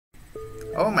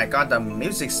Oh my god, the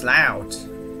music's loud.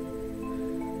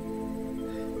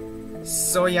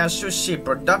 Soya Sushi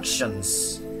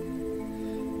Productions.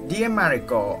 Dear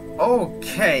Mariko.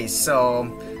 Okay, so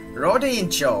roll the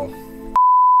intro.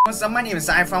 So my name is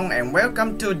iPhong and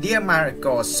welcome to Dear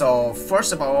Mariko. So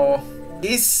first of all,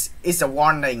 this is a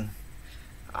warning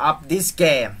of this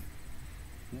game.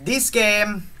 This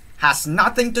game has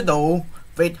nothing to do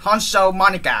with Honsho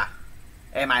Monica.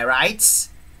 Am I right?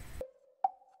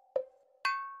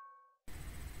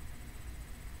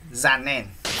 Zanen.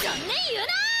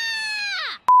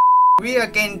 We are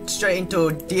getting straight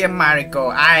into Dear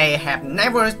Mariko. I have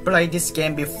never played this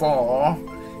game before,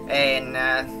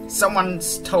 and someone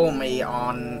told me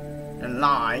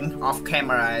online off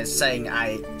camera saying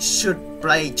I should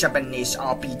play Japanese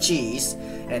RPGs,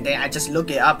 and then I just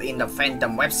looked it up in the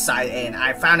fandom website and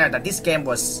I found out that this game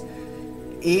was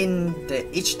in the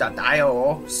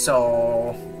itch.io.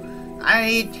 So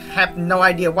I have no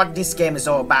idea what this game is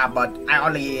all about, but I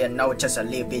only know just a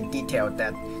little bit detail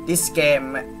that this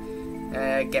game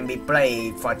can be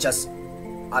played for just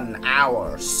an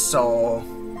hour. So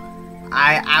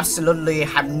I absolutely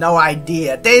have no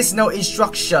idea. There is no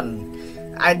instruction.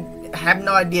 I have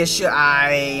no idea should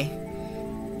I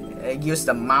use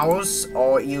the mouse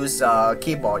or use a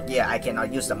keyboard. Yeah, I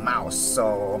cannot use the mouse.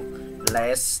 So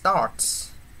let's start.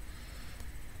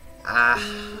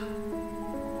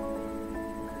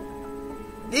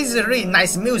 This is really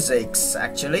nice music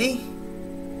actually.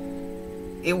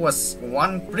 It was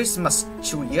one Christmas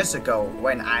 2 years ago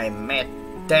when I met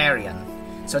Darian.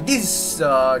 So this is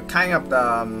kind of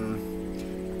the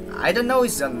I don't know,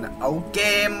 it's an old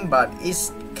game, but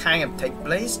it's kind of take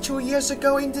place 2 years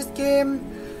ago in this game.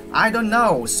 I don't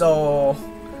know. So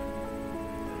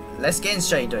let's get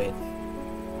straight into it.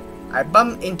 I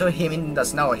bumped into him in the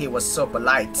snow. He was so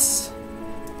polite.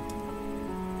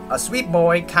 A sweet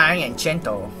boy, kind and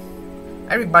gentle.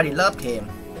 Everybody loved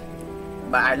him,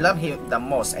 but I love him the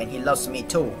most and he loves me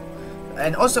too.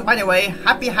 And also, by the way,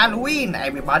 happy Halloween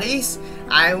everybody.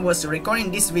 I was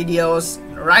recording these videos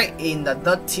right in the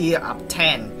 30th of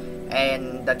 10,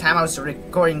 and the time I was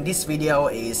recording this video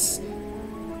is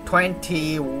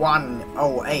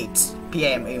 21:08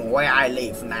 p.m. in where I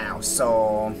live now.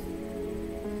 So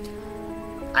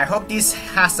I hope this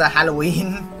has a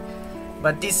Halloween,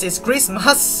 but this is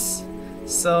Christmas.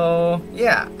 So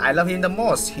yeah, I love him the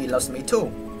most. He loves me too.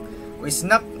 We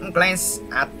snuck glanced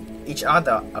at each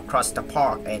other across the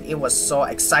park, and it was so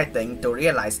exciting to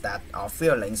realize that our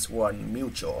feelings were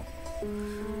mutual.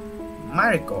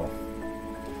 Mariko.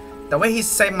 The way he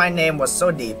said my name was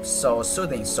so deep, so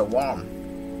soothing, so warm.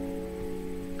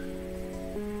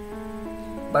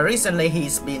 But recently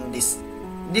he's been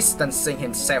distancing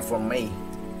himself from me.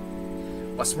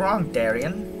 What's wrong,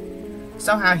 Darian?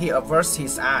 Somehow he averts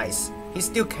his eyes. He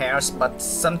still cares, but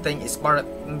something is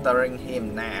bothering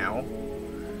him now.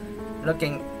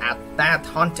 Looking at that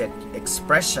haunted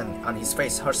expression on his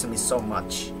face hurts me so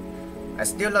much. I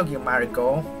still love you,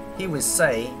 Mariko, he will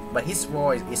say, but his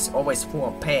voice is always full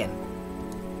of pain.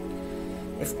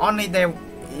 If only there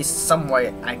is some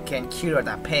way I can cure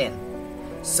that pain.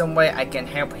 Some way I can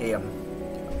help him.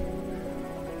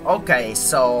 Okay,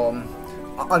 so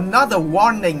another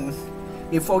warning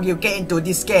before you get into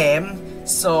this game.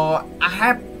 So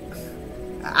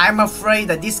I'm afraid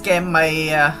that this game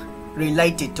may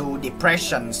related to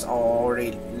depressions or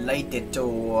related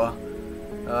to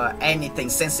anything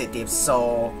sensitive.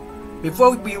 So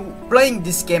before you playing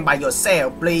this game by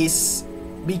yourself, please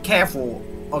be careful,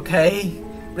 okay?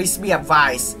 Please be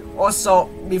advised. Also,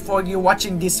 before you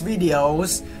watching these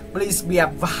videos, please be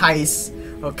advised,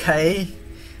 okay?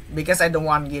 Because I don't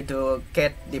want you to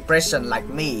get depression like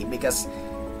me, because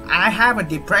I have a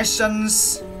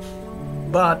depressions,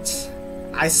 but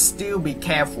I still be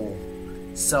careful.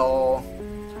 So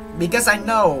because I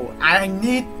know I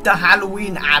need the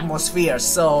Halloween atmosphere,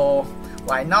 so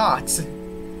why not?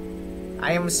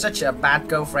 I am such a bad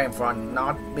girlfriend for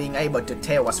not being able to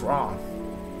tell what's wrong.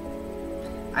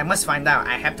 I must find out.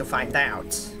 I have to find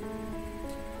out.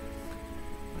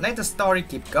 Let the story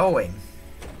keep going.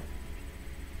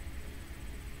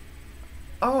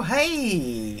 Oh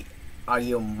hey, are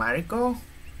you Mariko?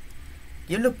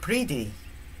 You look pretty.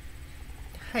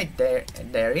 Hi there,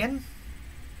 Darian.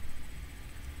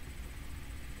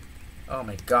 Oh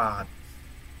my god.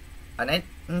 An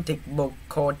antique book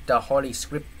called The Holy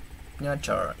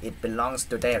Scripture. It belongs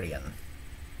to Darian.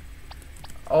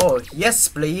 Oh yes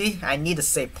please, I need to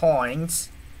save points.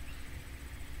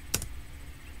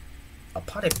 A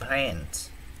potted plant.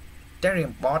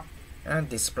 Darian bought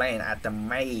this plant at the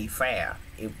May Fair.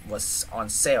 It was on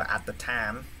sale at the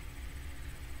time.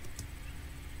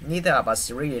 Neither of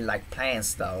us really like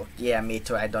plants though. Yeah, me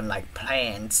too, I don't like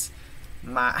plants.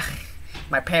 My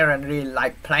my parents really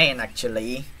like plants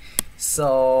actually.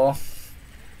 So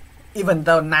even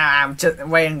though now I'm just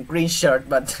wearing green shirt,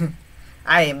 but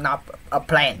I am not a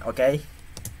plant, okay?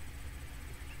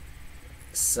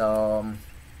 So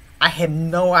I have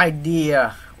no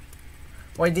idea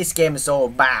what this game is all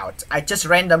about. I just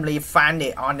randomly find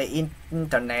it on the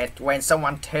internet when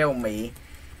someone tell me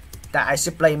that I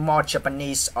should play more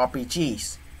Japanese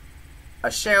RPGs.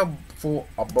 A shelf full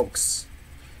of books.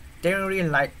 They really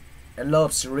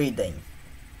loves reading.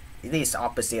 It is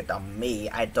opposite of me.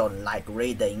 I don't like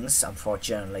readings,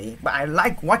 unfortunately. But I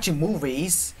like watching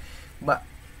movies. But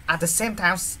at the same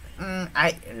time,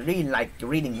 I really like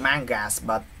reading mangas.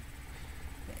 But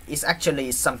it's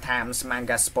actually sometimes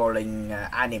manga spoiling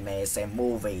animes and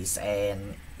movies,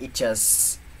 and it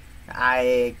just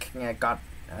I got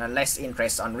less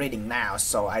interest on reading now,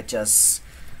 so I just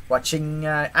watching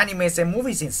animes and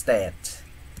movies instead.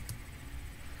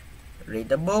 Read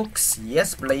the books,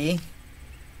 yes please.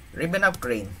 Ribbon of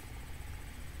green.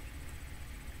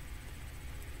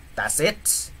 That's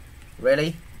it?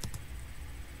 Really?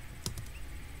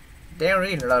 They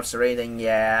really loves reading,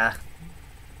 yeah.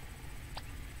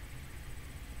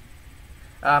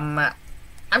 I'm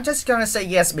just gonna say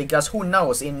yes because who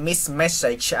knows, in Miss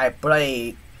Message I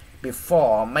played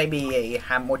before, maybe I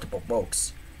have multiple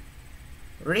books.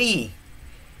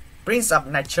 Prince of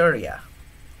Nigeria.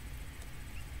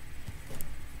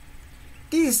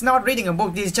 This is not reading a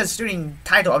book, this is just reading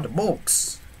title of the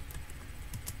books.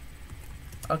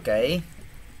 Okay.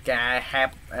 Can I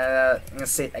have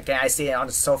can I sit on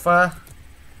the sofa?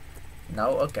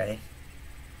 No, okay.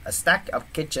 A stack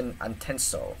of kitchen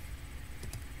utensils.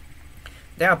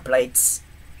 There are plates,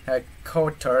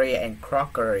 cutlery and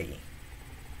crockery,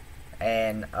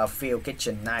 and a few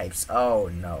kitchen knives. Oh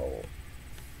no.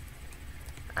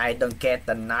 I don't get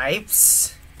the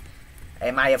knives.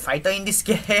 Am I a fighter in this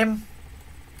game?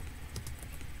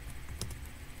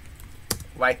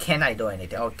 Why can't I do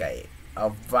anything? Okay. A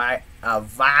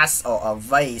vase or a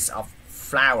vase of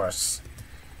flowers.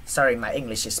 Sorry, my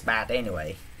English is bad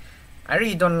anyway. I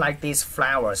really don't like these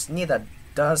flowers. Neither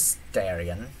does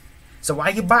Darian. So why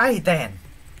you buy it then?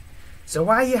 So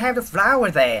why you have the flower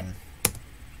then?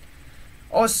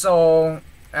 Also,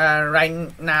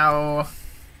 right now,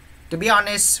 to be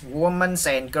honest, women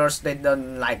and girls, they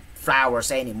don't like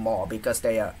flowers anymore because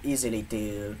they are easily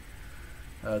to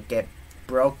get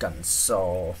broken.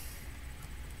 So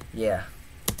yeah,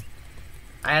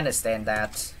 I understand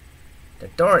that. The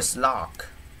door is locked.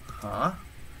 Huh?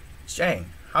 Shame.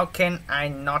 How can I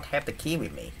not have the key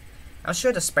with me? I'm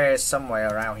sure the spare is somewhere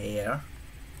around here.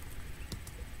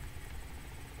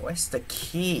 Where's the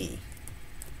key?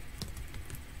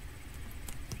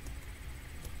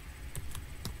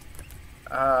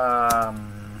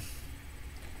 Am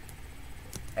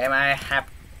I have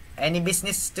any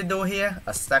business to do here?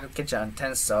 A stack of kitchen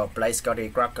utensils, place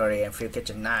crockery, and few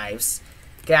kitchen knives.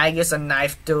 Can I use a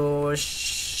knife to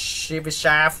ship a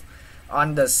shaft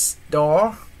on the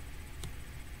door?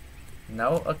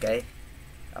 No? Okay.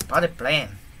 I bought a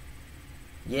plan.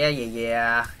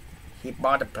 Yeah. He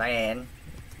bought a plan.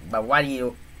 But why do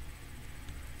you...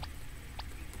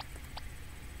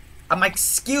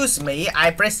 excuse me,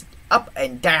 I pressed up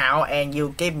and down and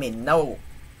you gave me no.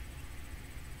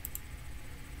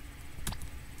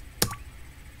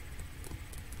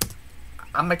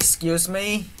 Excuse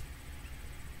me.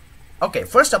 Okay,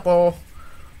 first of all,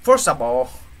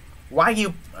 why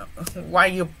you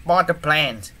bought the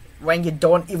plants when you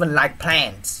don't even like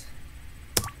plants?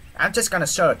 I'm just gonna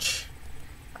search.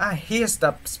 Here's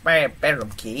the spare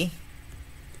bedroom key.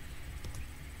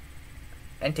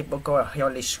 Anti-Boko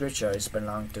Holy Scriptures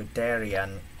belong to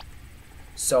Darian.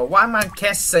 So what I'm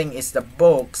guessing is the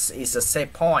books is a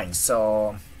save point.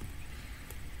 So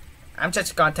I'm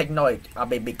just gonna take note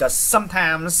of it because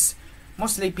sometimes,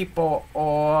 mostly people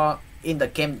are in the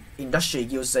game industry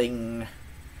using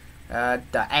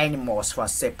the animals for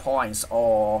save points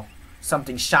or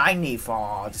something shiny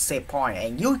for the save point,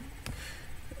 and you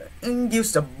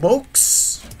use the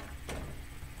books.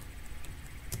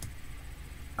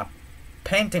 A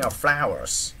painting of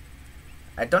flowers.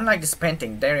 I don't like this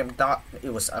painting. Darian thought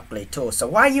it was ugly too. So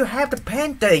why you have the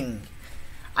painting?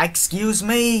 Excuse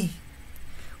me.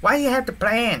 Why you have the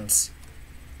plants?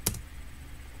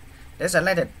 There's a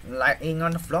letter lying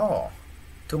on the floor.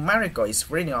 To Mariko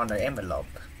is reading on the envelope.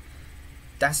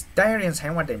 That's Darian's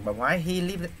handwriting, but why he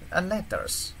leave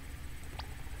letters?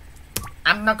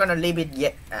 I'm not gonna leave it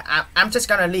yet. I'm just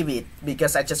gonna leave it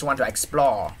because I just want to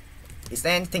explore. Is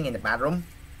there anything in the bathroom?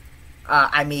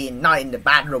 I mean, not in the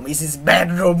bathroom. It's his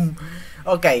bedroom.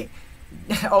 Okay,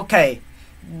 okay.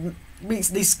 Big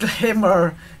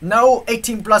disclaimer: no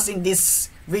 18 plus in this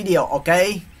video,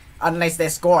 okay? Unless they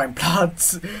score in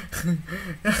plots.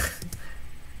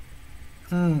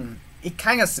 It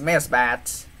kinda smells bad.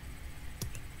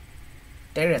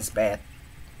 Darian's bed.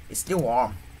 It's still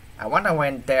warm. I wonder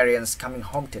when Darian's coming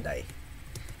home today.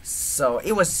 So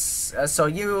it was. So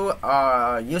you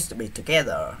used to be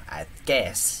together, I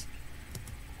guess.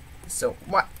 So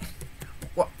what?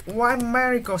 Why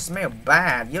Mariko smell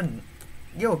bad?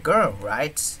 You're a girl,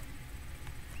 right?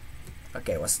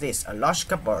 Okay, what's this? A large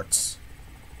cupboard.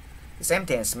 It's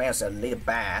empty and smells a little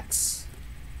bad.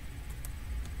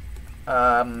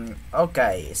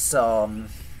 Okay, so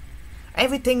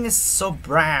everything is so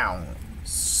brown.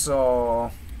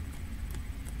 So,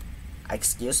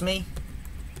 excuse me?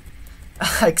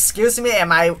 Excuse me,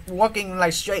 am I walking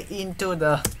like straight into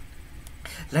the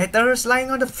letters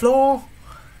lying on the floor?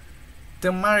 The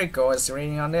Mariko is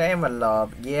reading on the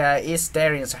envelope. Yeah, it's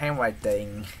Darian's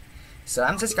handwriting. So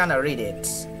I'm just gonna read it.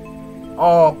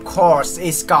 Of course,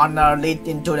 it's gonna lead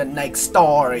into the next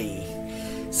story.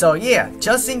 So yeah,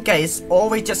 just in case,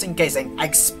 always just in case, and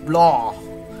explore.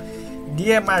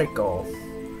 Dear Mariko,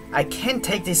 I can't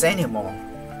take this anymore.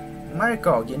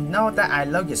 Mariko, you know that I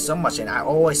love you so much and I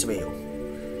always will.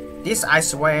 This I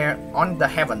swear on the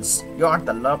heavens, you are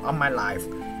the love of my life,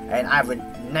 and I would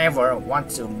never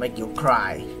want to make you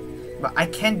cry. But I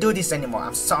can't do this anymore.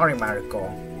 I'm sorry, Mariko.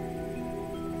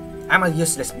 I'm a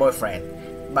useless boyfriend,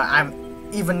 but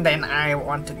even then I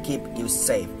want to keep you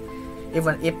safe,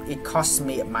 even if it costs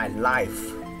me my life.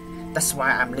 That's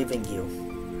why I'm leaving you.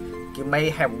 You may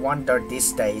have wondered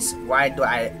these days, why do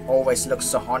I always look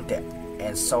so haunted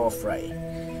and so afraid?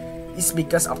 It's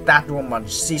because of that woman.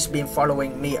 She's been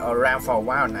following me around for a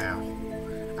while now.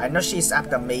 I know she's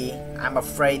after me. I'm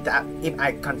afraid that if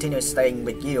I continue staying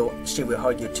with you, she will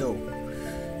hurt you too.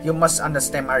 You must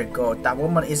understand, Mariko, that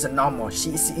woman isn't normal.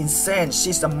 She is insane.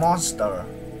 She's a monster.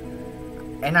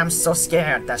 And I'm so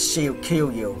scared that she'll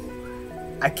kill you.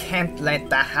 I can't let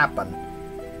that happen.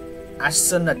 I'd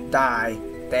sooner die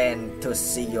than to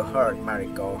see you hurt,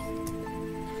 Mariko.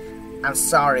 I'm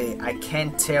sorry I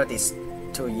can't tell this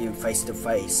to you face to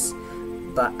face,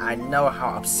 but I know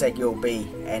how upset you'll be,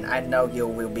 and I know you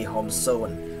will be home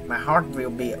soon. My heart will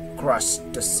be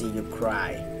crushed to see you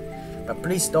cry. But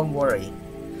please don't worry.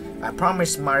 I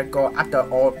promise, Mariko, after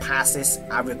all passes,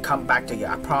 I will come back to you.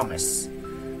 I promise.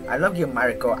 I love you,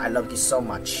 Mariko. I love you so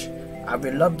much. I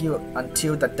will love you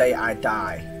until the day I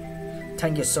die.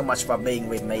 Thank you so much for being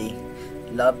with me.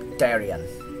 Love, Darian.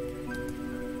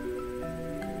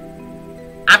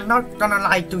 I'm not gonna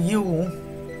lie to you,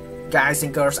 guys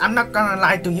and girls. I'm not gonna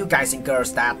lie to you, guys and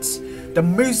girls, that the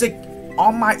music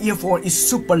on my earphone is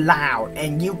super loud,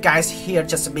 and you guys here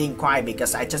just being quiet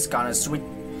because I just gonna switch.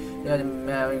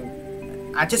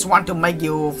 I just want to make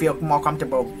you feel more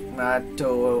comfortable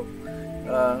to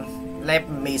let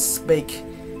me speak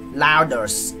louder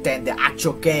than the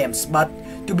actual games. But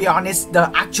to be honest,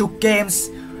 the actual games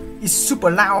is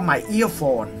super loud on my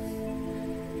earphone.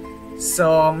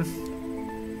 So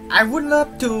I would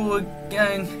love to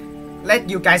let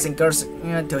you guys and girls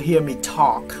to hear me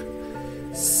talk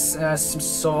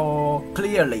so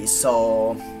clearly.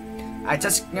 So I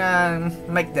just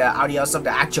make the audios of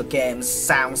the actual games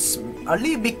sounds a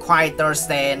little bit quieter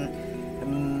than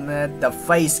the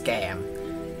face cam.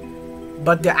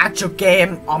 But the actual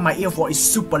game on my earphone is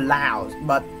super loud.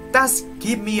 But that's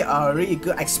give me a really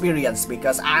good experience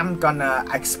because I'm gonna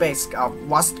expect of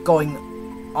what's going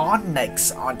on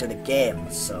next onto the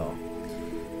game. So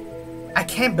I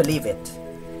can't believe it.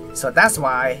 So that's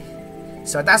why.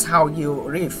 So that's how you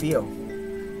really feel.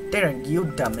 Darren, you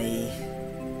dummy.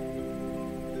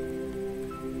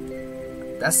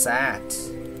 That's sad.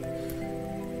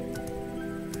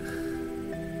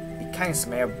 It kinda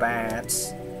smell bad.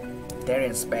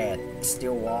 Darian's bed is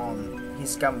still warm.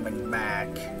 He's coming back.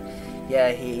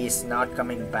 Yeah, he is not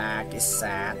coming back. It's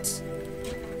sad.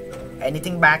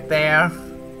 Anything back there?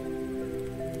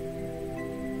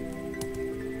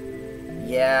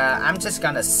 Yeah, I'm just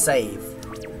gonna save.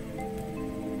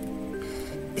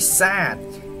 It's sad.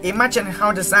 Imagine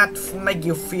how does that make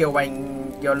you feel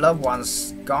when your loved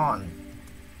one's gone.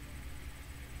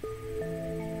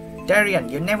 Darian,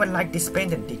 you never liked this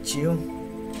painting, did you?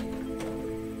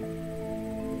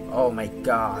 Oh my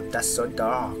god, that's so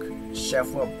dark.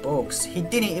 Shelf of books. He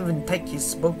didn't even take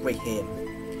his book with him.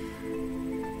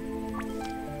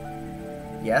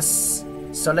 Yes,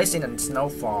 Solace in a snow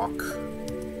fog.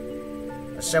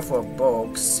 A shelf of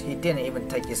books. He didn't even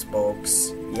take his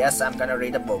books. Yes, I'm gonna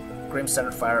read a book.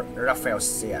 Crimson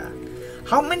Rafflesia.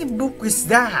 How many books is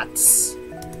that?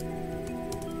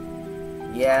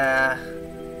 Yeah.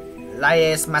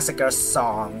 Lies Massacre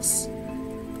songs.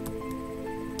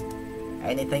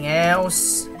 Anything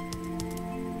else?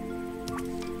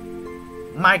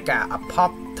 Micah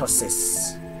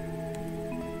Apoptosis.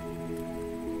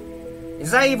 Is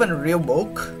that even a real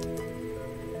book?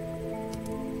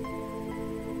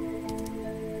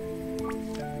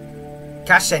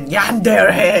 Cash and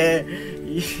Yandere.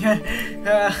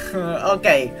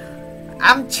 Okay,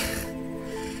 I'm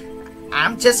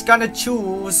just gonna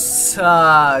choose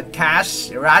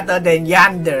Cash rather than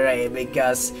Yandere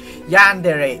because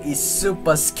Yandere is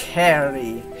super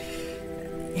scary.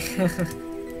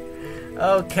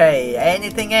 Okay,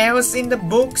 anything else in the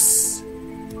books?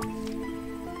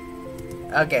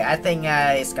 Okay, I think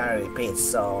it's gonna repeat.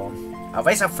 So, a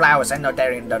vase of flowers I know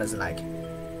Darian doesn't like.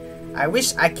 I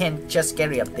wish I can just get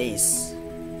rid of this.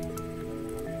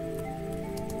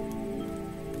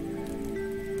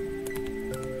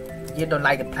 You don't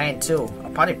like the plant too. A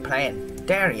potted plant.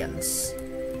 Darian's.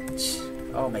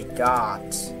 Oh my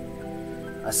god.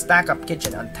 A stack of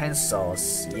kitchen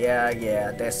utensils.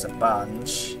 Yeah, there's a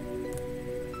bunch.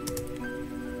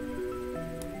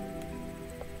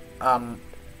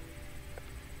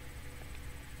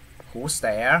 Who's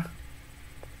there?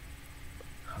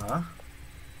 Huh?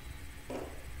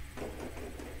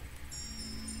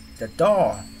 The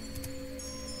door.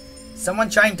 Someone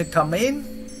trying to come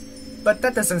in? But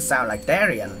that doesn't sound like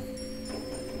Darian.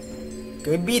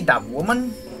 Could it be that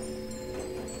woman?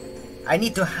 I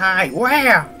need to hide.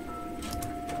 Where?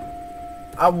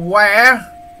 Where?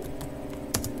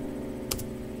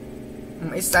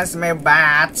 It doesn't smell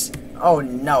bad. Oh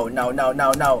no.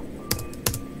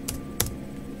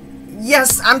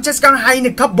 Yes, I'm just gonna hide in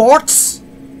the cupboards.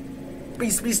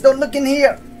 Please don't look in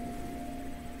here.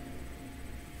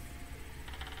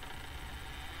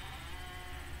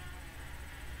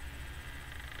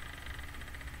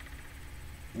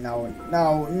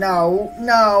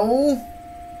 No.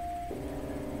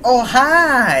 Oh,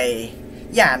 hi.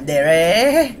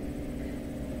 Yandere.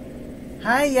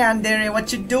 Hi, Yandere.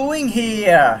 What you doing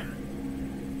here?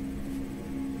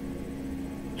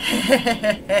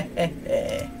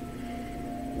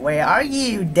 Where are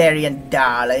you, Darian,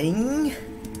 darling?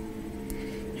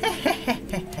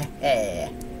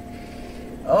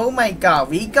 Oh my god,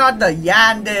 we got the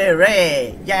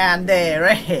Yandere.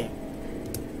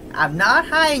 I'm not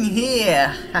hiding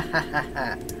here.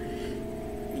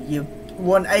 You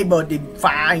weren't able to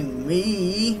find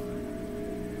me.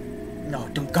 No,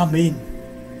 don't come in.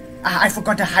 I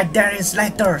forgot to hide Darian's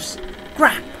letters.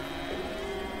 Crap.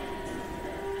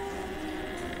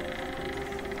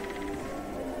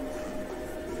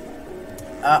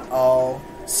 Uh-oh.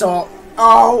 So,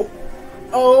 oh.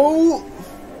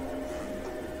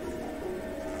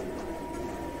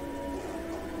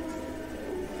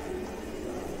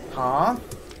 Huh?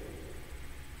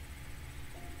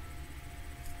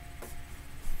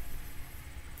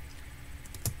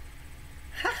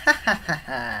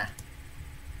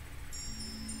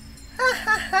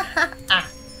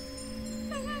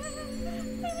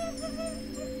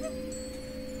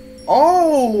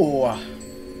 Oh.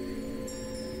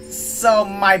 So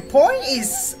my point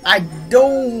is, I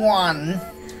don't want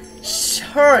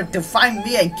her to find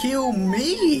me and kill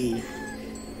me.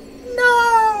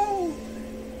 No.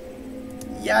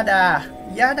 Yada.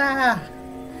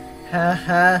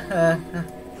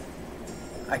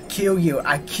 I kill you.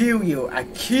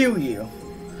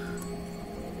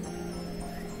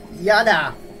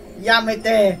 Yada.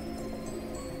 Yamete.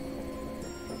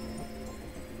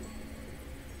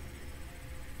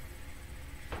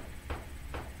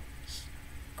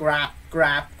 Grab.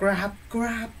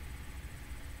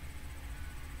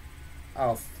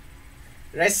 Oh.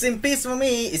 Rest in peace for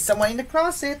me. Is someone in the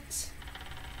closet?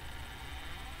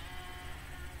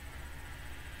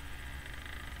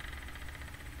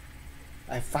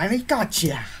 I finally got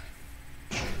ya.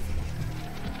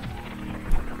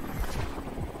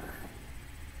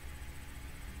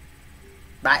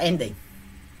 Bad ending.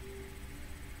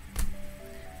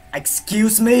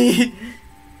 Excuse me?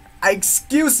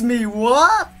 Excuse me,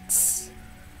 what?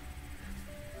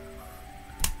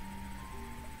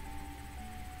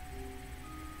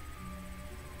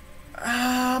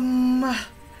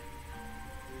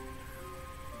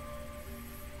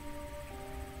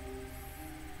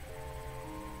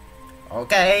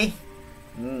 Okay.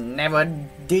 Never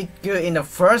did good in the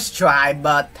first try,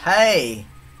 but hey.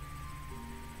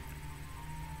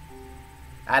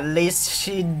 At least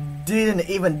she didn't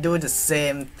even do the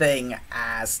same thing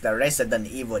as the Resident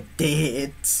Evil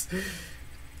did.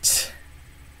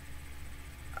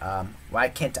 Why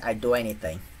can't I do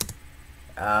anything?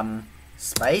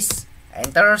 Space,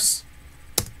 enters.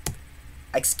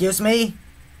 Excuse me?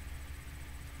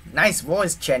 Nice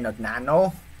voice channel,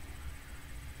 Nano.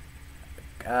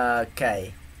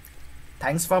 Okay.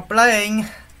 Thanks for playing.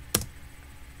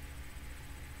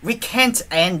 We can't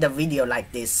end the video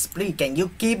like this. Please, can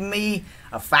you give me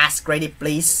a fast credit,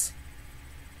 please?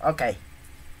 Okay.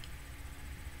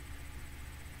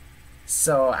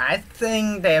 So I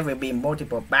think there will be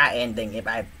multiple bad endings if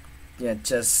I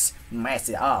just mess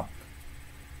it up.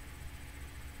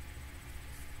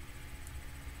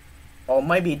 Or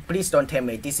maybe please don't tell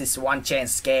me this is one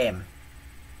chance game.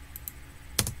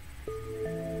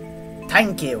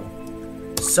 Thank you.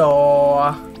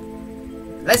 So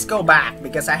let's go back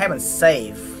because I haven't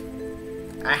saved.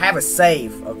 I have a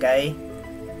save, okay?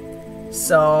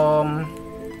 So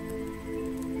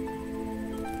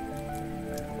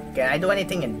can I do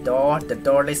anything in door? The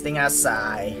door listing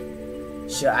outside.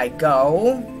 Should I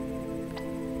go?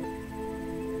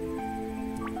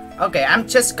 Okay, I'm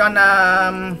just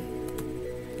gonna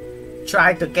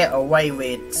try to get away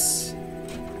with.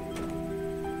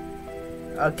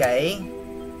 Okay,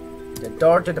 the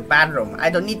door to the bathroom. I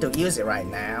don't need to use it right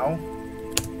now.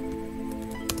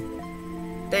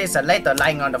 There's a letter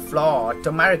lying on the floor.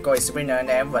 To Mariko is written in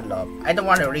the envelope. I don't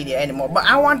want to read it anymore, but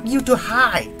I want you to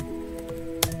hide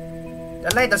the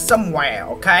letter somewhere,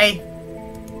 okay?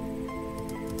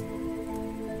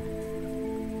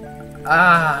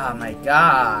 Ah, my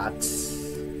God.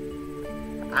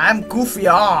 I'm goofy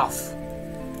off.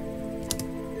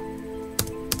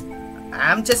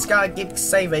 I'm just gonna keep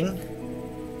saving.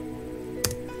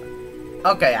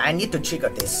 Okay, I need to trigger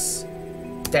this.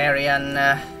 Darian,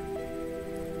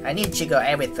 I need to trigger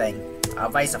everything. A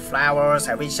vase of flowers,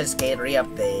 I will just get rid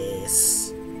of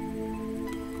this.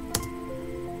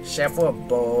 Shelf full of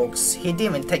books. He didn't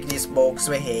even take these books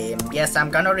with him. Yes,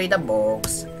 I'm gonna read the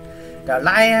books. The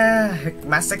Liar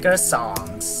Massacre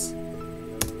songs.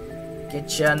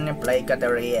 Kitchen, play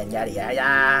gallery, and yada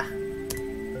yada.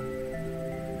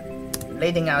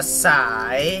 Leading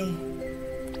outside.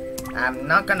 I'm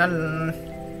not gonna.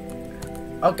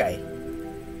 Okay.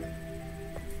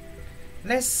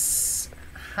 Let's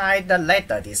hide the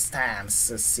letter this time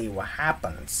to see what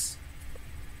happens.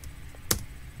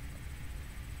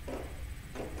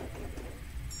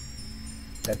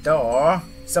 The door.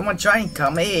 Someone trying to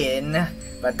come in,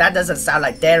 but that doesn't sound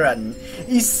like Darren.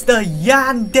 It's the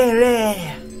Yandere.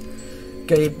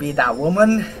 Could it be that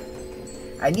woman?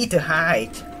 I need to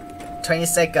hide. 20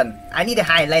 seconds. I need to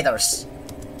hide letters.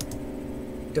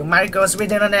 To Mariko's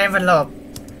written on the envelope.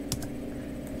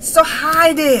 So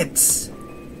hide it.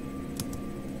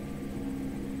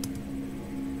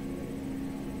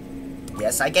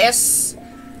 Yes, I guess.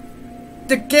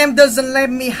 The game doesn't let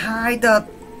me hide the.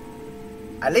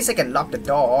 At least I can lock the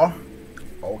door.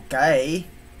 Okay.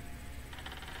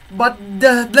 But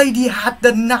the lady had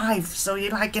the knife, so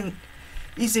I can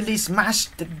easily smash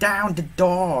down the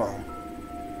door.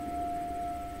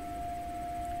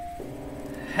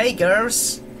 Hey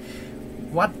girls,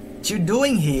 what you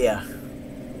doing here?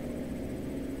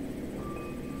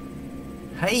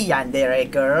 Hey Yandere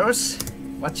girls,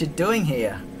 what you doing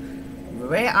here?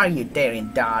 Where are you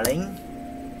daring, darling?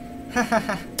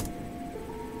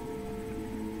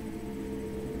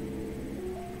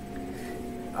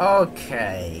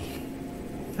 Okay.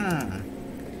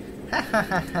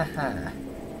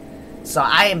 So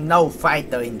I am no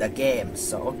fighter in the game,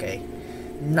 so okay.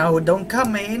 No, don't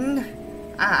come in.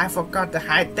 Ah, I forgot to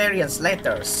hide Darian's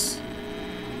letters.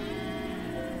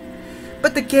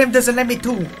 But the game doesn't let me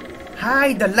to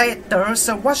hide the letters,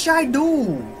 so what should I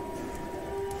do?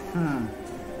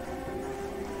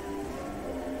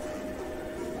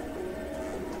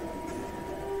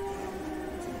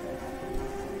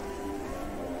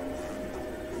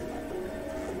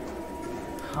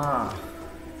 Huh.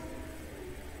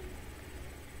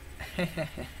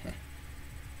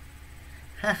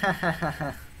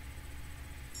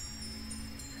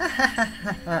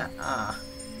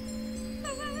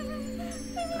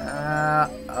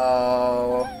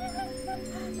 Oh.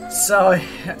 So,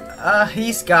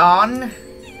 he's gone.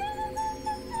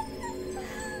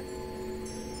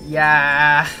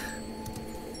 Yeah.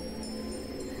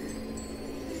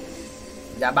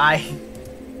 Yeah, bye.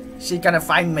 She gonna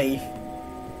find me.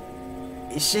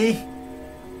 Is she?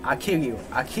 I'll kill you.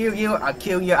 I'll kill you. I'll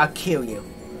kill you. I'll kill you.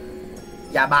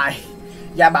 Yeah, bye.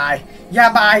 Yeah, bye.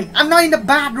 Yeah, bye. I'm not in the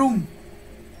bathroom.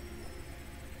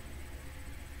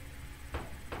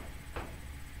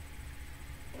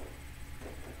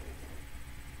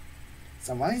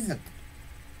 So what is it?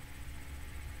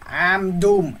 I'm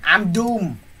doomed. I'm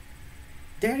doomed.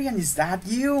 Darian, is that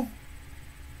you?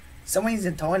 Someone is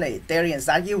in the toilet. Darian, is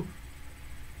that you?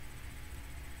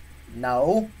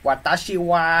 No, watashi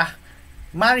wa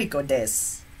Mariko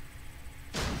desu.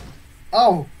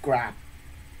 Oh crap.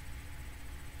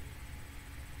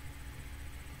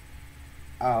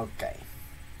 Okay.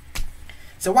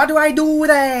 So what do I do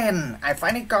then? I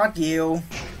finally got you.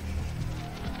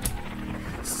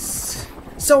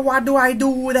 So what do I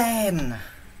do then?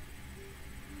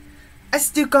 I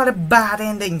still got a bad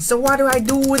ending. So what do I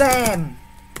do then?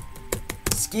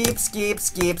 Skip, skip,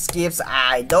 skip, skips.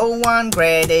 I don't want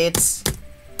credits.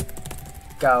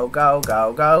 Go, go,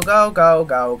 go, go, go, go,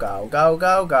 go, go, go,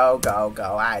 go, go, go,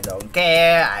 go. I don't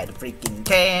care. I don't freaking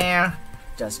care.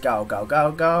 Just go, go,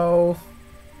 go, go.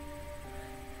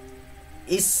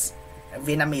 Is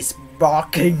Vietnamese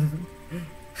barking?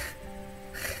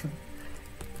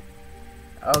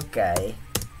 Okay,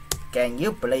 can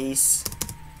you please?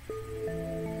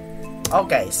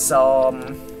 Okay, so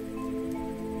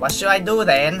what should I do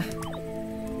then?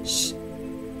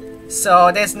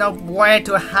 So there's nowhere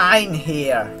to hide in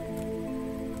here.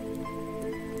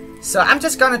 So I'm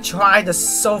just gonna try the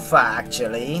sofa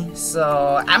actually.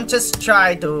 So I'm just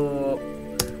trying to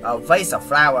a vase of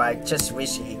flower. I just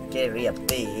wish he get rid of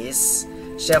this.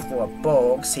 Shelf full of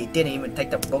books. He didn't even take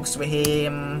the books with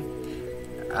him.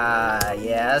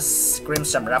 Yes.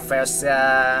 Crimson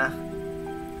Rafflesia.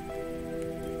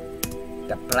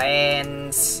 The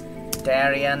plants.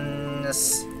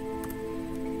 Darians.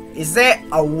 Is there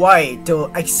a way to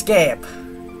escape?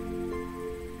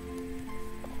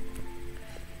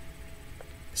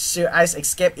 Should I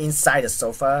escape inside the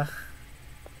sofa?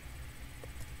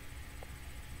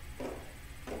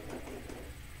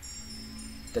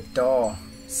 The door.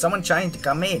 Someone trying to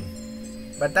come in.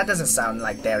 But that doesn't sound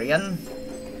like Darian.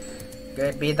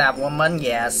 Could be that woman,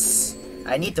 yes.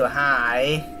 I need to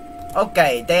hide.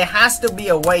 Okay, there has to be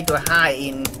a way to hide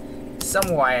in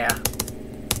somewhere.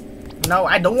 No,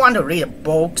 I don't want to read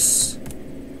books.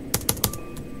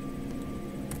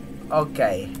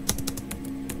 Okay.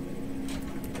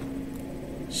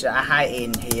 Should I hide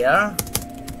in here?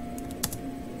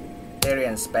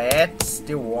 Darian's bed,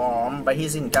 still warm, but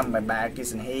he's in coming back,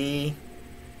 isn't he?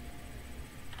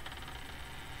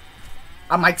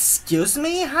 Excuse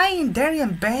me? Hide in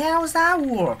Darian's bed? How's that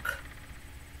work?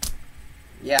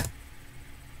 Yeah.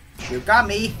 You got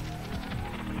me.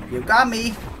 You got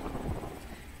me.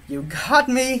 You got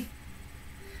me.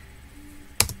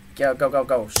 Go, go, go,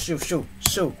 go. Shoot, shoot,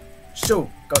 shoot, shoot.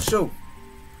 Go shoot.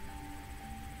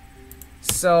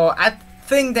 So I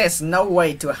think there's no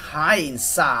way to hide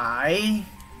inside.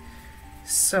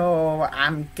 So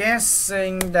I'm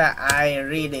guessing that I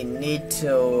really need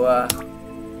to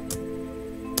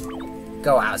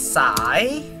go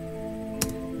outside.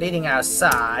 Leading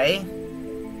outside.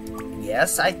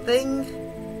 Yes, I think.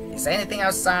 Is there anything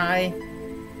outside?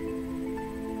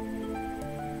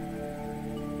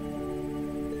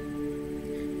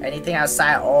 Anything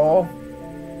outside at all?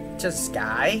 Just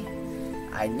sky.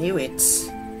 I knew it.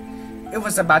 It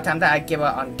was about time that I gave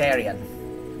up on Darian.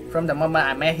 From the moment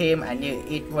I met him, I knew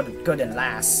it couldn't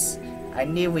last. I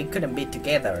knew we couldn't be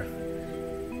together.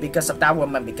 Because of that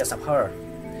woman, because of her.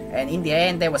 And in the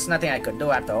end, there was nothing I could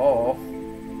do after all.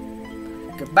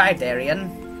 Goodbye, Darian.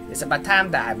 It's about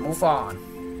time that I move on.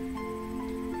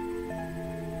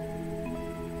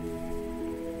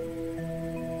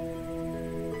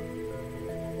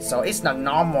 So it's not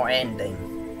normal ending.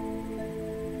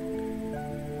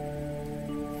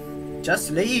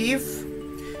 Just leave.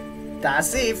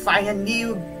 That's it. Find a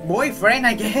new boyfriend,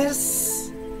 I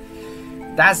guess.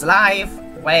 That's life.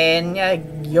 When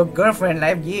your girlfriend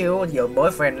left you, your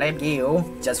boyfriend left you,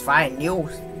 just find a new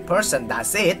person.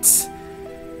 That's it.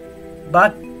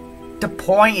 But the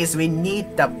point is we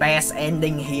need the best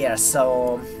ending here.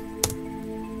 So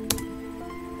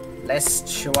let's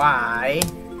try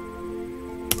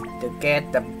to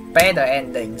get the better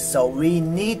ending. So we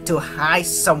need to hide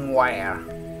somewhere.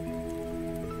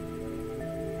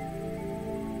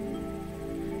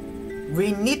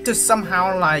 We need to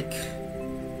somehow like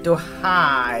to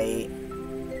hide.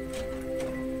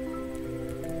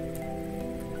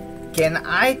 Can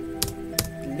I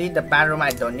leave the bathroom?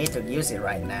 I don't need to use it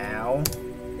right now.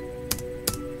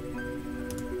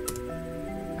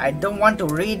 I don't want to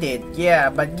read it. Yeah,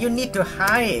 but you need to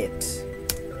hide it.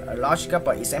 A large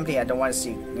cupboard is empty. I don't want to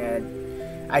see.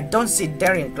 I don't see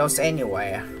Darian clothes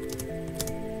anywhere.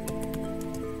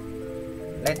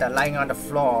 Letter lying on the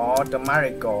floor to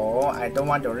Mariko. I don't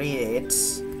want to read it.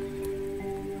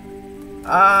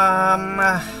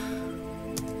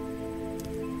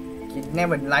 He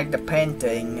never liked the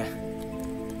painting.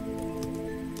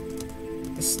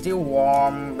 It's still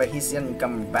warm, but he isn't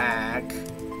coming back.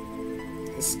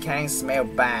 His can smell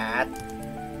bad.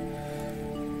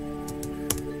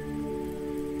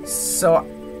 So,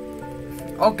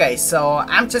 okay, so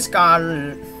I'm just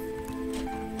gonna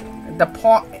the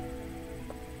point.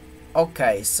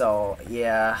 Okay, so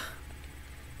yeah,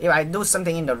 if I do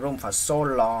something in the room for so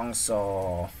long,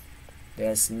 so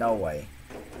there's no way.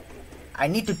 I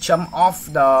need to jump off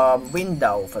the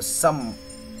window for some,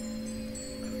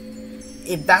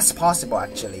 if that's possible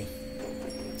actually.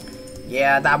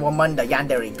 Yeah, that woman, the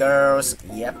Yandere girls.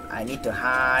 Yep, I need to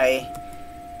hide.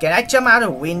 Can I jump out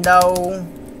the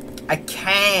window? I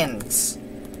can't.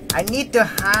 I need to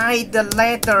hide the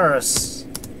letters.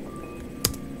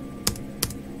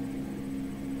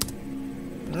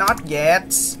 Not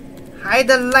yet. Hide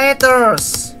the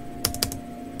letters.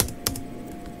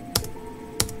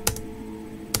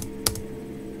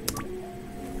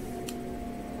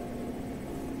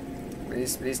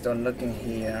 Please don't look in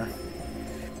here.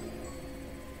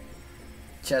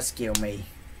 Just kill me.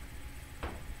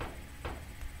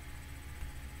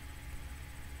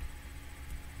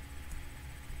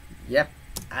 Yep,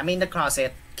 I'm in the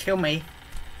closet. Kill me.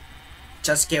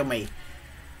 Just kill me.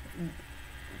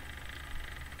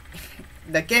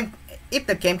 The game, if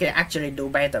the game can actually do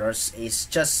better, is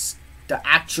just the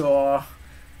actual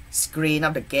screen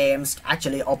of the games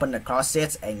actually open the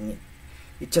closet and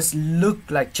it just look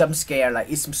like jump scare,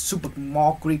 like it's super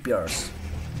more creepier.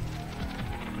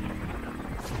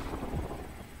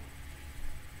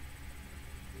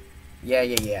 Yeah,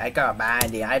 I got a bad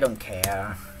idea, I don't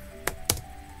care.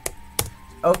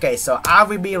 Okay, so I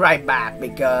will be right back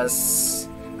because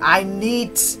I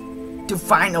need to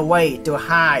find a way to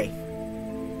hide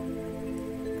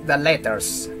the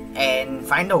letters and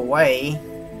find a way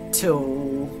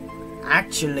to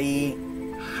actually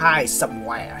hide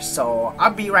somewhere. So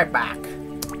I'll be right back.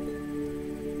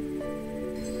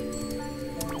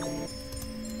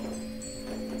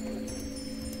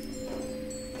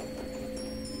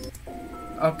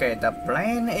 Okay, the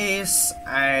plan is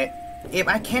if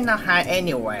I cannot hide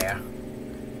anywhere,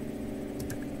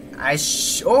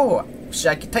 should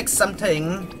I take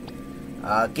something?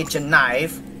 Kitchen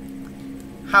knife.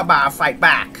 How about I fight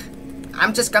back?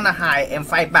 I'm just gonna hide and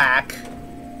fight back.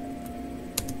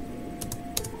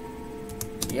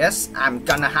 Yes, I'm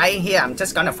gonna hide here. I'm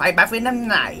just gonna fight back with the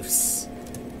knives.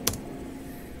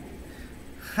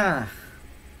 Huh.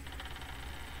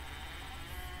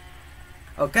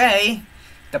 Okay.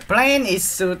 The plan is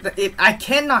to, if I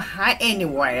cannot hide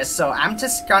anywhere, so I'm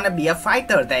just gonna be a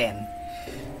fighter then.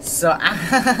 So,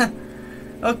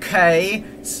 okay,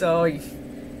 so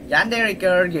Yandere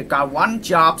girl, you got one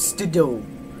job to do.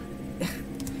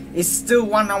 It's still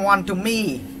one-on-one to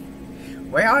me.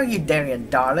 Where are you, Darian,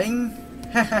 darling?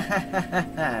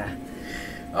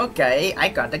 Okay, I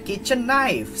got the kitchen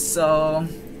knife, so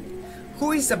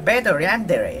who is the better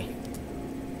Yandere?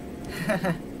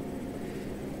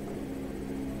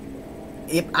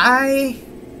 If I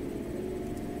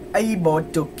able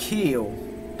to kill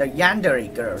the Yandere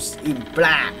girls in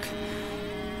black,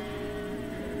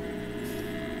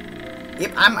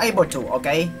 if I'm able to,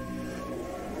 okay?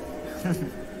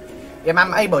 If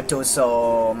I'm able to,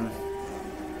 so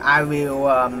I will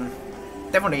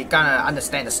definitely gonna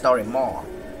understand the story more.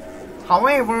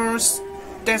 However,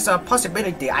 there's a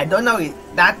possibility, I don't know if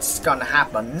that's gonna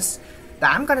happen,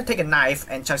 that I'm gonna take a knife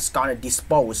and just gonna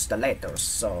dispose the letters,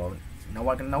 so no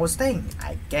one knows thing,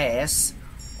 I guess.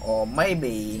 Or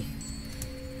maybe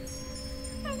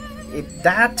if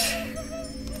that,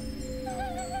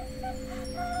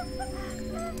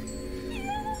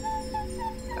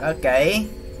 okay,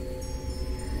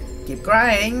 keep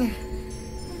crying.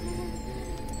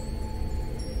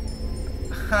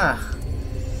 Huh.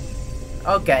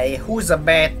 Okay, who's a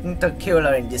better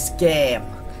killer in this game?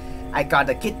 I got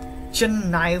a kitchen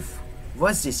knife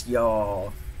versus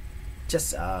your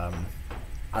just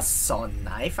assault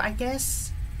knife, I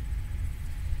guess.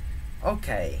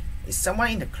 Okay, is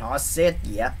someone in the closet?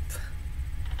 Yep.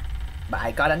 But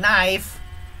I got a knife.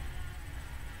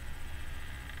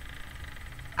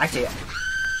 Actually,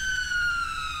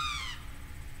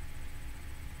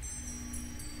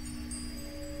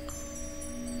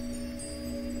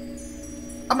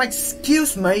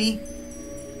 excuse me.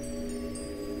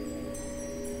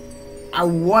 I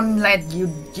won't let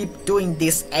you keep doing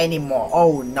this anymore.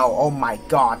 Oh no, oh my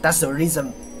god, that's the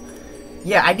reason.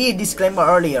 Yeah, I did a disclaimer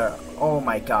earlier. Oh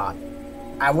my god,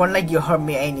 I won't let you hurt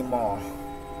me anymore.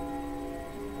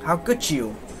 How could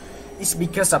you? It's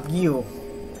because of you,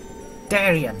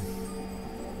 Darian.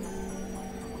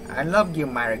 I love you,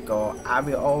 Mariko. I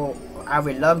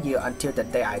will love you until the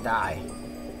day I die.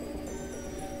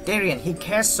 Darian, he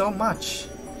cares so much,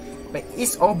 but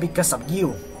it's all because of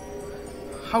you.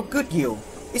 How could you?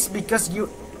 It's because you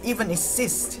even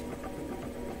exist.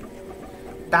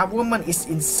 That woman is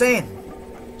insane.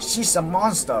 She's a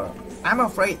monster. I'm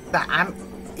afraid that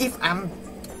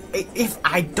if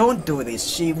I don't do this,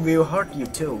 she will hurt you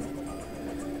too.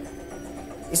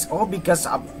 It's all because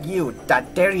of you,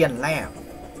 that Darien lamb.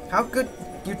 How could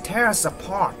you tear us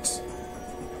apart?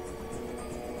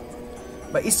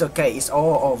 But it's okay, it's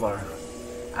all over.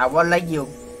 I won't let you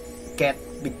get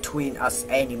between us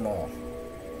anymore.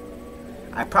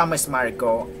 I promise,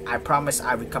 Mariko. I promise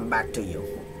I will come back to you.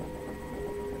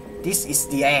 This is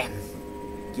the end.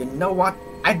 You know what?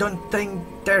 I don't think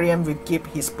Darien will keep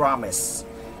his promise.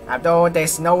 Although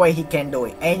there's no way he can do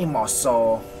it anymore,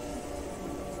 so...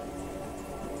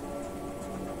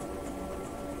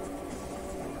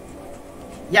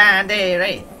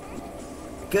 Yandere!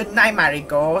 Good night,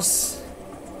 Marikos!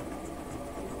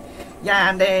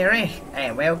 Yandere!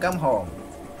 And welcome home!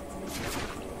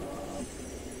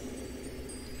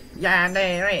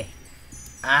 Yandere!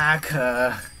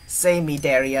 Save me,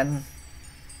 Darien!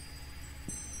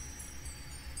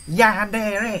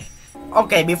 Yandere!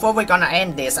 Okay, before we're gonna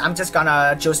end this, I'm just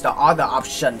gonna choose the other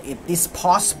option if it's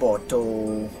possible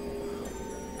to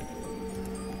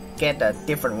get a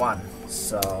different one.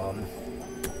 So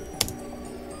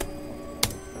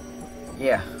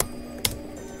yeah,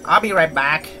 I'll be right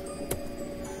back,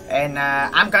 and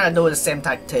I'm gonna do the same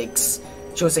tactics,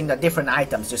 choosing the different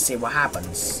items to see what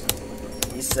happens.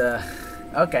 It's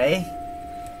okay.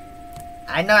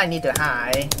 I know I need to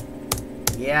hide.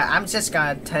 Yeah, I'm just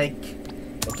gonna take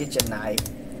the kitchen knife.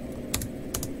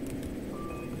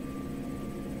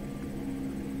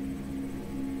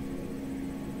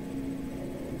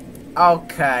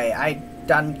 Okay, I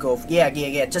done goof. Yeah,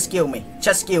 just kill me.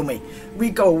 Just kill me. We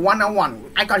go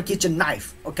one-on-one. I got a kitchen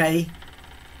knife, okay?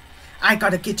 I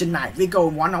got a kitchen knife. We go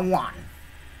one-on-one.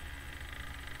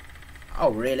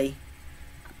 Oh, really?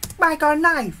 I got a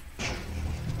knife.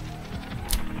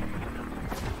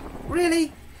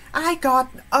 Really? I got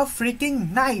a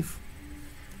freaking knife.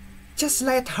 Just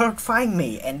let her find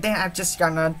me, and then I'm just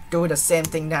gonna do the same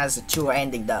thing as the true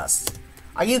ending does.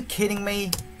 Are you kidding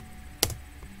me?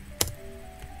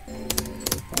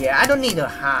 Yeah, I don't need to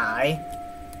hide,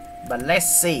 but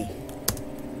let's see.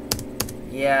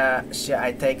 Yeah, should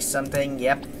I take something?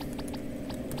 Yep.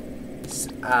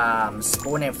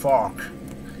 Spoon and fork.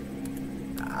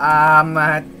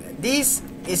 This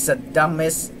is the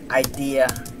dumbest idea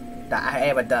that I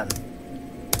ever done.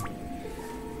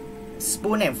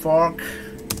 Spoon and fork.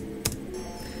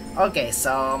 Okay,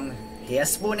 so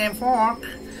here's spoon and fork.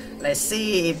 Let's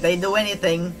see if they do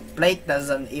anything. Plate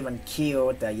doesn't even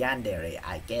kill the Yandere,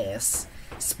 I guess.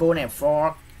 Spoon and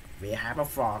fork. We have a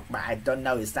fork, but I don't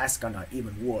know if that's gonna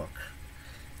even work.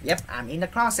 Yep, I'm in the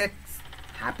closet.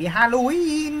 Happy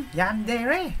Halloween,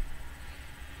 Yandere.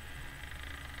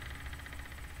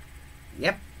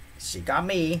 Yep, she got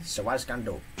me, so what's gonna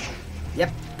do?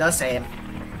 Yep, the same.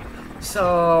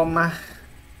 So,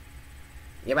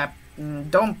 yep,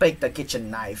 don't pick the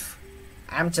kitchen knife.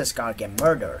 I'm just gonna get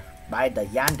murdered by the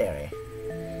Yandere.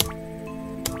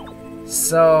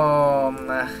 So,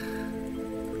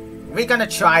 we're gonna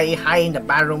try hide in the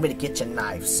bathroom with the kitchen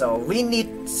knife. So we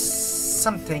need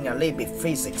something a little bit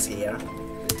physics here.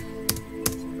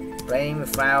 Playing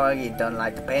with flower, you don't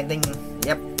like the painting.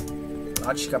 Yep,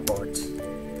 large cupboard.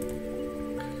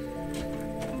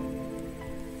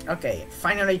 Okay,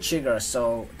 finally trigger.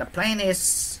 So the plan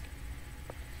is,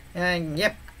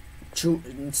 yep,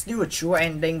 still a true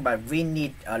ending, but we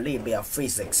need a little bit of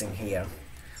physics in here.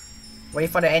 Wait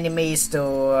for the enemies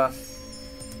to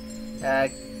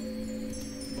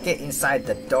get inside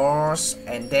the doors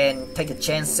and then take the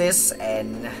chances,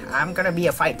 and I'm gonna be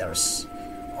a fighter.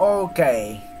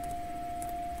 Okay.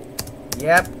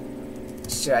 Yep.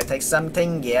 Should I take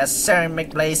something? Yes,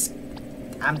 ceramic place.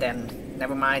 I'm done.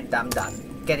 Never mind, I'm done.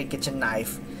 Get a kitchen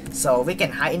knife so we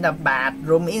can hide in the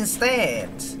bathroom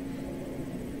instead.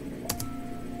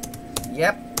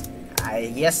 Yep.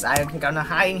 Yes, I'm gonna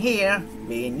hide in here.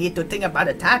 We need to think about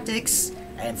the tactics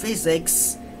and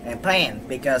physics and plan,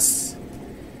 because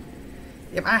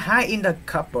if I hide in the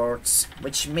cupboards,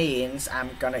 which means I'm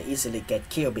gonna easily get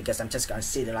killed, because I'm just gonna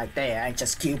sit right there and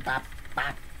just kill pop,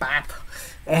 pop, pop,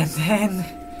 and then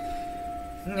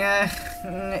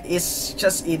it's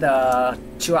just either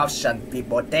two options: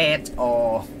 people dead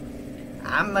or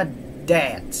I'm a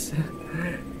dead.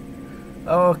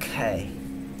 Okay,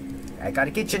 I got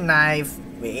a kitchen knife.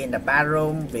 We're in the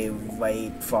bathroom. We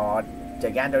wait for the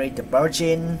Yandere to burst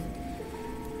in.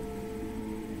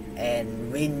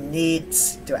 And we need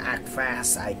to act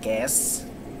fast, I guess.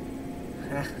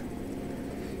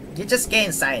 You just get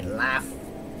inside and laugh.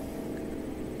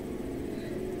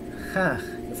 Huh,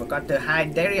 you forgot to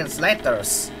hide Darian's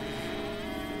letters.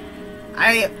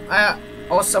 I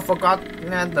also forgot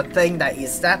the thing that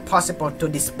is that possible to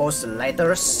dispose the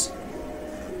letters.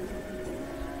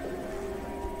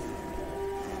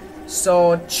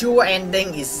 So true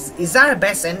ending is that a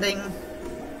best ending?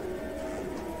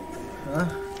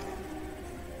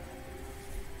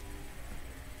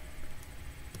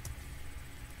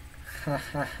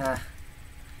 Huh?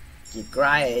 Keep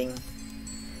crying.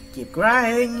 Keep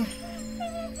crying.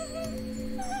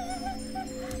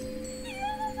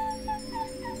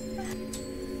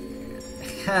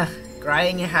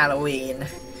 Crying in Halloween.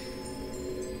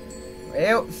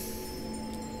 Well,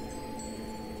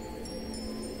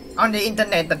 on the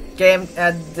internet, the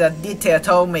detail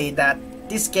told me that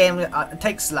this game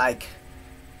takes like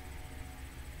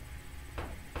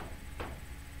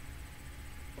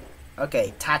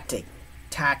tactic.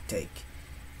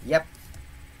 Yep.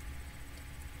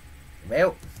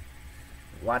 Well,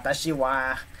 watashi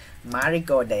wa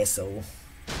Mariko desu.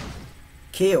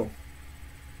 Kill.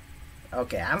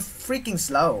 Okay, I'm freaking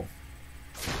slow.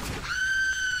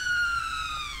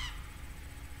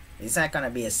 Is that gonna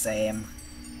be the same?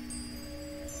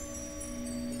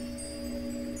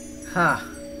 Huh.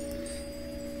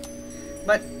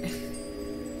 But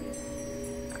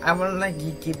I will let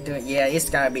you keep doing. Yeah, it's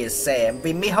gonna be the same.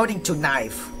 With me holding two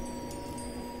knife.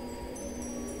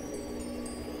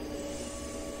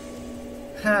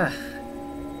 Huh.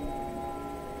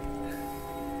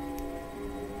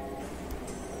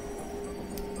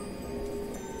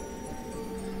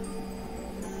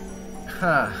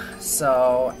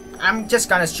 So I'm just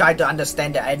gonna try to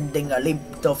understand the ending a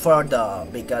little further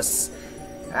because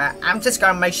I'm just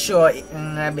gonna make sure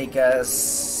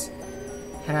because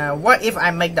what if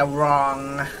I make the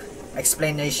wrong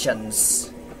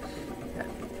explanations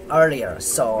earlier?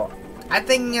 So I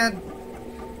think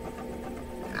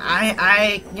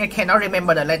I cannot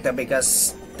remember the letter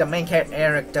because the main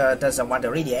character doesn't want to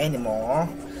read it anymore.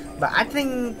 But I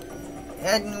think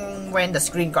when the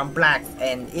screen comes black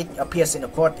and it appears in the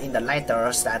quote in the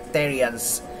letters that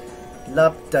Darians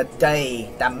love the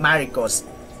day that Mariko's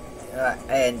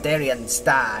and Darians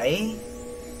die.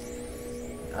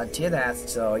 Until that,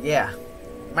 so yeah,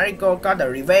 Mariko got the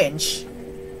revenge.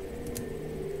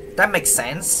 That makes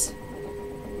sense.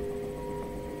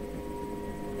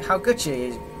 How could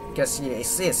she? Because she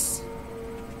exists.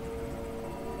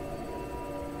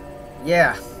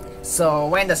 Yeah. So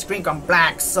when the screen comes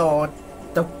black, so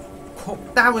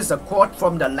that was a quote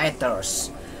from the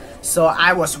letters. So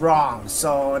I was wrong.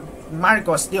 So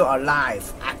Mariko's still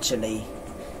alive, actually.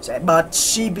 So, but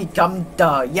she become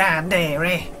the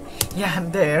Yandere.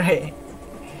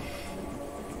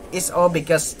 It's all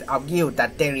because of you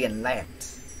that Darian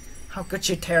left. How could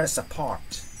she tear us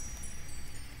apart?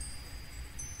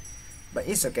 But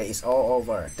it's okay, it's all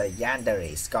over. The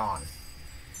Yandere is gone.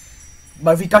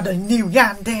 But we got a new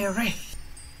Yandere.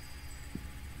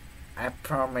 I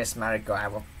promise, Mariko, I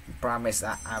will promise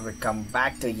I will come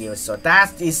back to you. So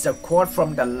that is the quote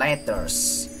from the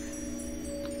letters.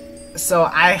 So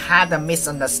I had a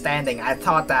misunderstanding. I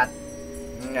thought that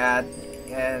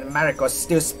Mariko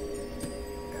still,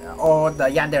 or the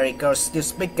Yandere girl still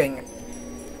speaking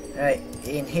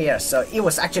in here. So it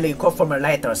was actually a quote from the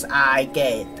letters. I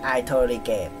totally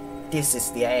get. This is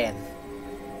the end.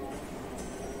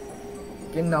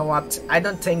 You know what? I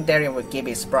don't think Darian will keep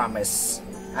his promise.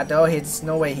 Although there's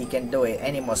no way he can do it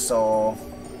anymore, so...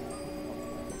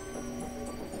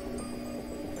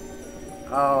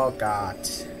 Oh god.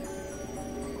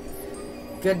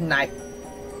 Good night.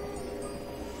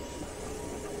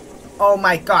 Oh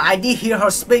my god, I did hear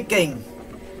her speaking!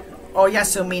 Oh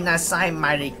Yasumi Nasai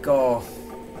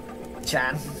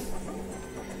Mariko-chan.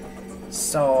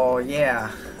 So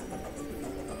yeah.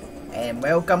 And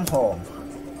welcome home.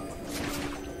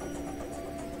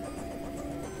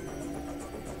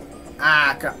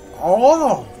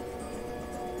 Oh!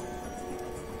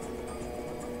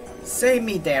 Save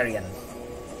me, Darian.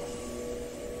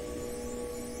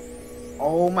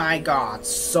 Oh my god,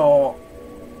 so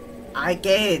I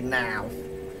get it now.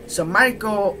 So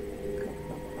Mariko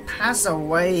passed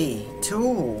away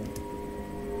too.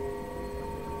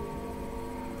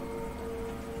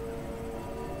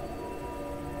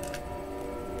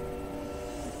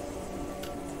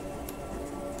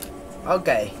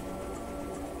 Okay.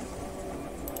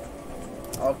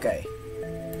 Okay.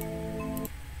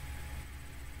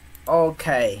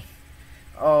 Okay.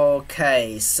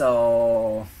 Okay,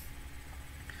 so...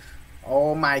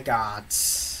 Oh my god.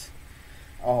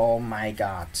 Oh my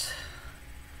god.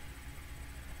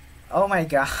 Oh my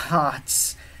god.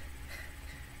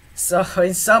 So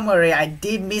in summary, I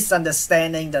did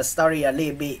misunderstanding the story a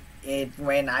little bit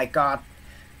when I got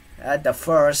the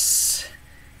first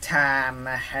time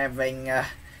having a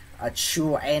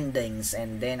true endings,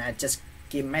 and then I just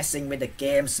keep messing with the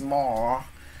games more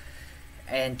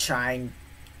and trying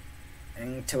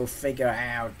to figure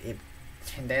out if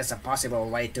there's a possible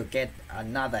way to get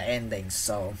another ending.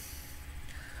 So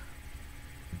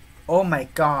oh my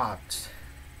god,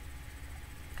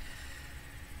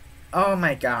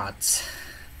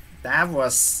 that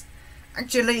was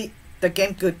actually, the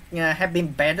game could have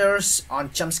been better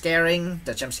on jump scaring.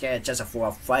 The jump scare is just for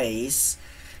a face,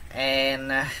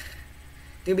 and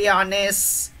to be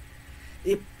honest,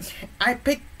 if I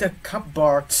picked the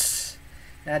cupboard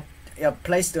at a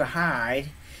place to hide,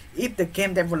 if the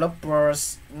game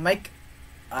developers make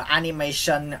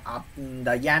animation of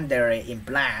the Yandere in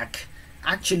black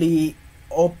actually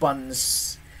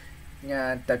opens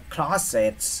the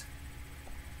closets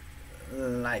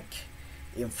like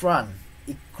in front,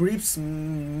 it grips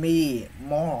me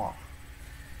more.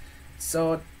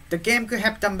 So the game could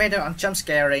have done better on jump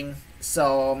scaring,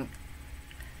 so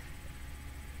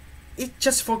it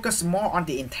just focused more on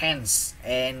the intense,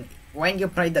 and when you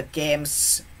play the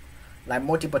games like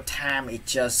multiple times, it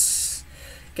just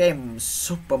became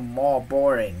super more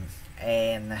boring.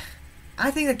 And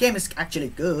I think the game is actually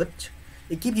good.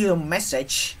 It gives you a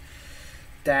message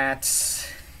that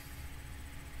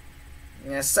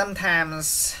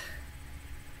sometimes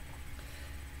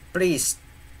please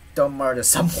don't murder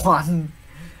someone.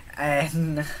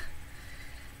 And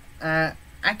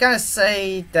I gotta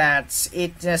say that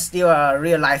it's still a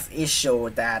real life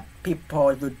issue that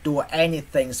people will do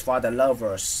anything for the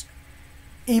lovers,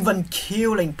 even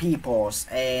killing people,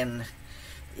 and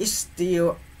it's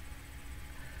still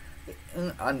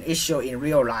an issue in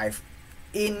real life.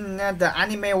 In the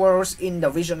anime worlds, in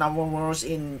the visual novel worlds,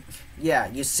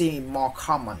 you see more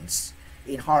commons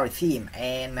in horror theme,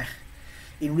 and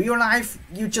in real life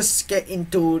you just get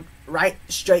into right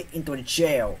straight into the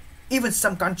jail. Even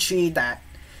some country that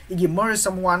if you murder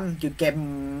someone, you get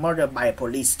murdered by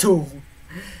police too.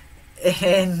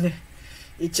 And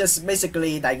it's just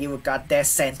basically that you got death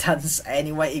sentence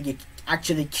anyway if you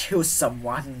actually kill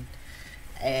someone.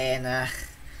 And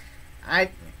I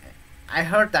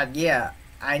heard that,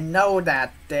 I know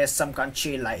that there's some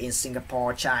country like in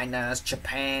Singapore, China,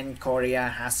 Japan, Korea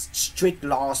has strict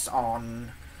laws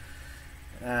on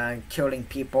killing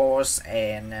people,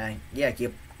 and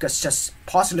you could just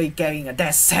possibly getting a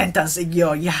death sentence in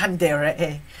your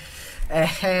Yandere.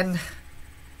 And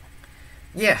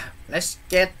let's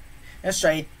get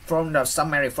straight from the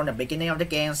summary from the beginning of the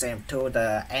games and to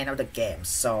the end of the game.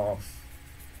 So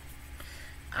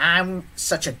I'm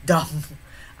such a dumb.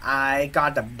 I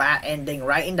got the bad ending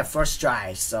right in the first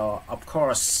try, so of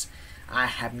course I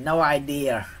have no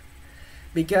idea,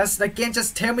 because the game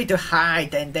just tell me to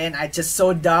hide, and then I just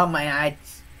so dumb and I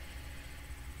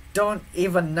don't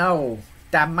even know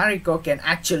that Mariko can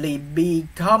actually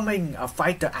becoming a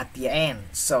fighter at the end.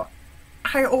 So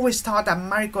I always thought that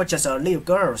Mariko just a little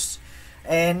girl,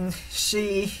 and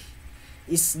she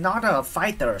is not a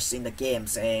fighter in the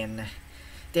games, and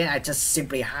then I just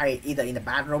simply hide either in the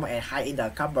bathroom and hide in the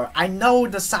cupboard. I know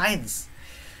the science,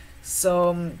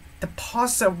 so the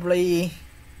possibly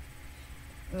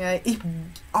if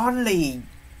only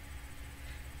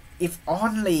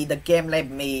the game let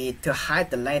me to hide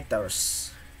the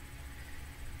letters,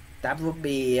 that would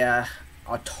be a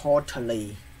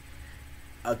totally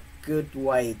a good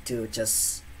way to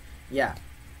just let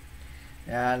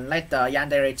the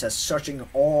Yandere just searching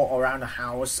all around the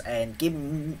house and give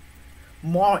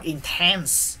more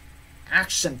intense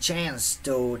action chance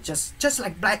to just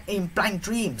like blind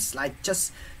dreams, like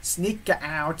just sneak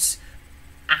out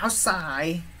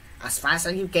outside as fast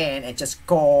as you can and just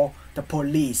call the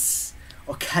police.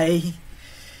 Okay.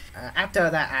 After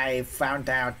that, I found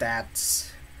out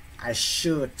that I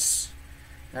should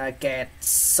get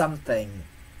something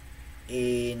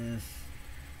in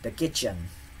the kitchen,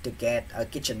 to get a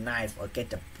kitchen knife or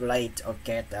get a plate or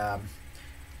get a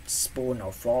spoon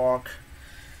or fork.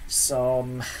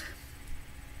 So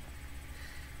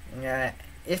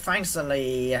it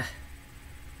finally a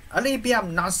little bit of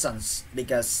nonsense,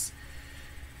 because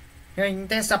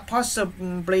there's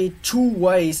possibly two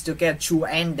ways to get two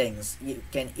endings. You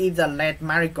can either let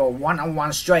Mariko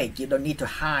one-on-one straight, you don't need to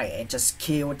hide, and just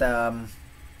kill the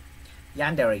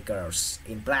Yandere girls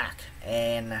in black,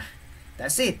 and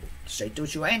that's it, straight to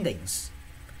two endings.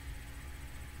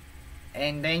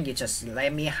 And then you just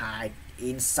let me hide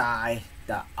inside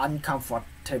the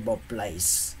uncomfortable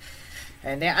place.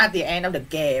 And then at the end of the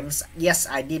games, yes,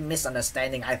 I did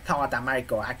misunderstanding. I thought that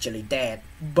Mariko actually dead,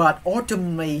 but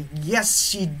ultimately, yes,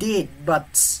 she did.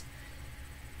 But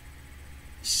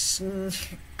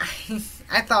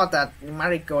I thought that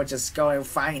Mariko just go and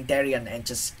find Darian and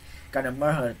just gonna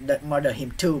murder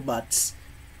him too, but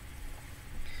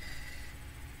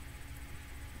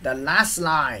the last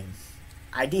line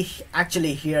I did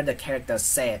actually hear the character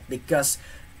said, because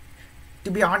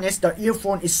to be honest the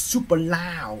earphone is super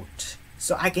loud,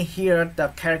 so I can hear the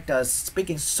characters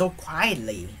speaking so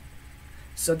quietly,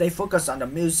 so they focus on the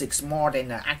music more than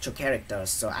the actual characters,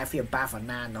 so I feel bad for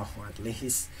Nano at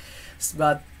least.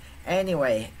 But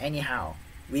anyhow,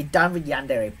 we done with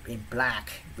Yandere in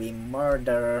black. We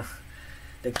murder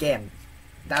the game.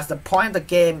 That's the point of the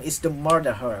game, is to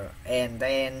murder her. And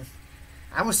then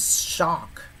I was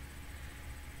shocked.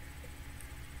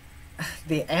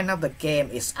 The end of the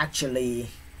game is actually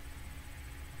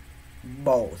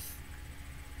both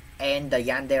and the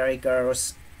Yandere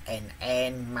girls and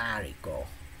Mariko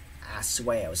as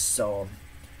well. So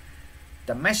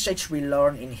the message we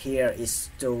learn in here is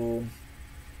to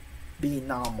be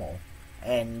normal,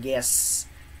 and yes,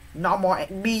 normal,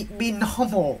 be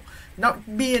normal,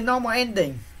 not be a normal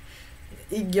ending.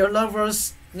 If your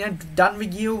lovers done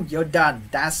with you, you're done.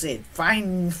 That's it.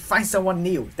 Find someone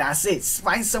new. That's it.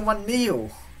 Find someone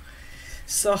new.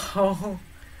 So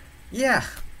yeah,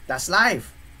 that's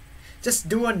life. Just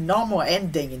do a normal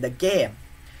ending in the game.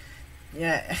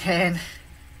 Yeah, and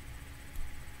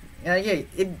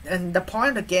and the point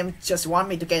of the game just want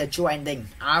me to get a true ending.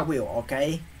 I will,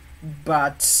 okay,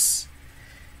 but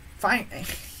fine.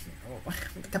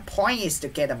 The point is to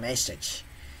get a message.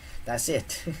 That's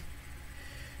it.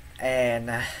 And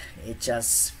it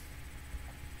just,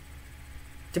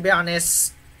 to be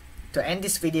honest, to end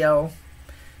this video,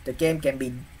 the game can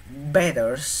be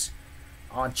better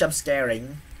on jump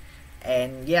scaring.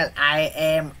 And yeah, I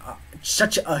am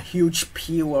such a huge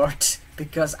pivot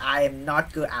because I am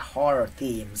not good at horror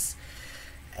themes,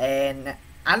 and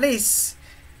at least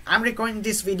I'm recording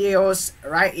these videos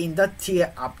right in the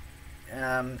tier of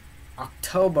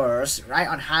October's, right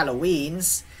on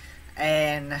Halloween's,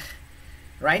 and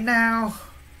right now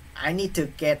I need to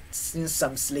get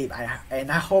some sleep,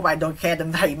 and I hope I don't get the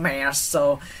nightmares.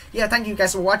 So yeah, thank you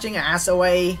guys for watching, and as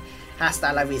always,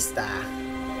 hasta la vista.